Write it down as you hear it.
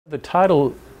The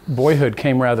title Boyhood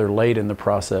came rather late in the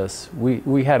process.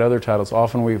 We had other titles.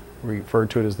 Often we referred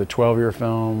to it as the 12-year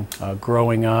film,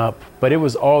 Growing Up, but it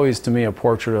was always to me a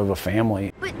portrait of a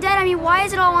family. But Dad, I mean, why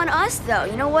is it all on us though?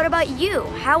 You know, what about you?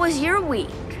 How was your week?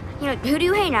 You know, who do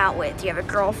you hang out with? Do you have a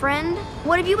girlfriend?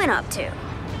 What have you been up to?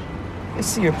 I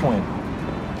see your point.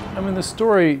 I mean, the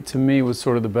story to me was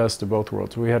sort of the best of both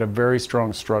worlds. We had a very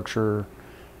strong structure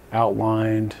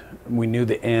outlined. We knew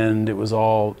the end. It was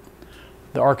all,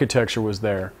 the architecture was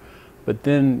there. But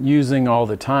then using all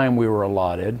the time we were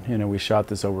allotted, you know, we shot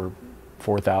this over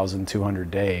 4,200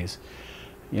 days.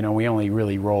 You know, we only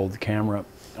really rolled the camera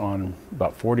on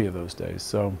about 40 of those days.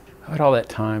 So I had all that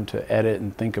time to edit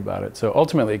and think about it. So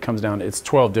ultimately it comes down to, it's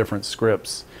 12 different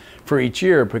scripts for each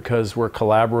year because we're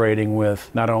collaborating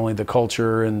with not only the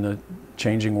culture and the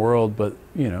changing world, but,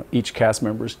 you know, each cast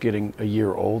member's getting a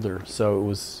year older. So it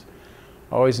was,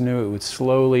 I always knew it would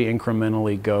slowly,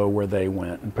 incrementally go where they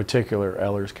went, in particular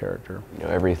Ellar's character. You know,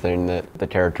 everything that the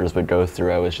characters would go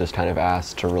through, I was just kind of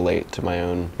asked to relate to my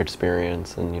own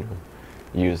experience and, you know,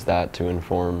 use that to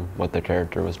inform what the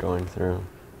character was going through.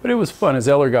 But it was fun. As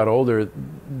Ellar got older,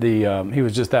 he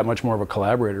was just that much more of a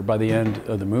collaborator by the end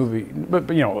of the movie. But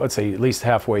you know, let's say at least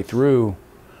halfway through,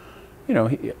 you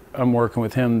know, I'm working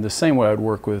with him the same way I'd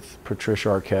work with Patricia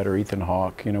Arquette or Ethan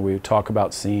Hawke. You know, we would talk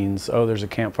about scenes. Oh, there's a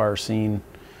campfire scene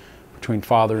between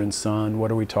father and son.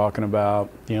 What are we talking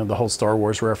about? You know, the whole Star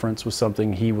Wars reference was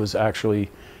something he was actually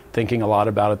thinking a lot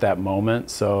about at that moment.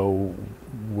 So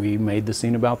we made the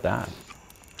scene about that.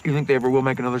 You think they ever will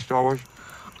make another Star Wars?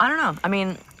 I don't know. I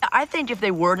mean, I think if they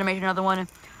were to make another one,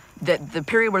 that the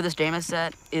period where this game is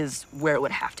set is where it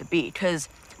would have to be, because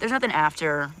there's nothing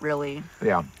after, really.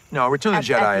 Yeah. No, Return of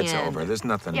the At Jedi, the it's end. over. There's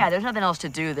nothing. Yeah, there's nothing else to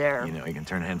do there. You know, you can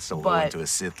turn Han Solo But- into a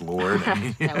Sith Lord.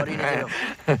 Yeah, what are you gonna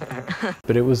do?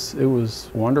 But it was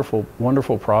wonderful,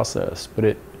 wonderful process. But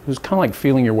it was kind of like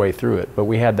feeling your way through it, but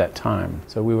we had that time.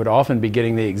 So we would often be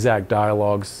getting the exact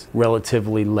dialogues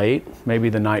relatively late, maybe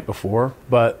the night before,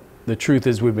 but the truth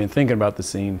is we've been thinking about the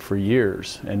scene for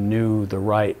years and knew the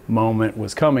right moment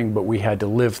was coming, but we had to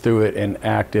live through it and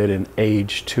act it and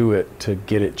age to it to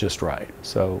get it just right.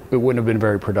 So it wouldn't have been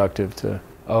very productive to,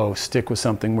 stick with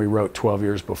something we wrote 12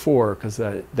 years before, because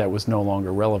that was no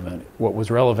longer relevant. What was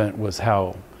relevant was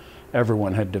how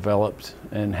everyone had developed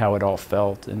and how it all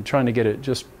felt, and trying to get it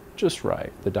just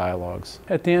right, the dialogues.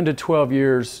 At the end of 12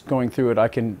 years going through it, I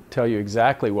can tell you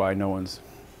exactly why no one's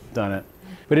done it.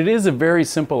 But it is a very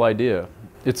simple idea.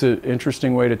 It's an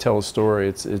interesting way to tell a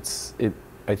story.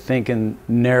 I think in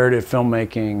narrative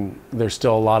filmmaking, there's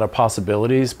still a lot of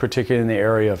possibilities, particularly in the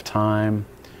area of time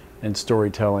and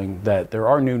storytelling, that there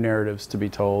are new narratives to be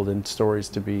told and stories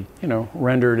to be, you know,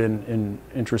 rendered in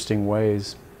interesting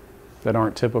ways that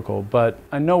aren't typical. But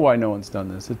I know why no one's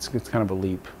done this. It's kind of a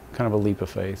leap of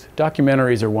faith.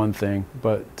 Documentaries are one thing,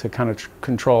 but to kind of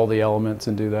control the elements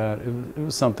and do that, it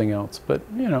was something else. But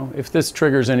you know, if this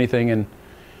triggers anything in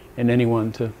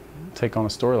anyone to take on a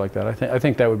story like that, I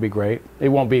think that would be great. It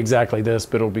won't be exactly this,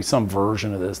 but it'll be some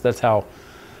version of this. That's how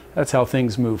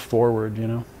things move forward, you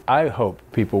know. I hope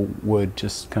people would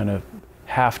just kind of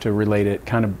have to relate it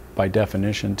kind of by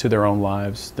definition to their own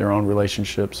lives, their own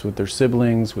relationships with their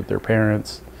siblings, with their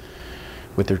parents,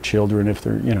 with their children, if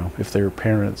they're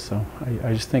parents. So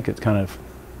I just think it's kind of,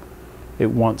 it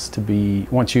wants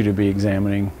you to be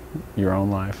examining your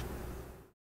own life.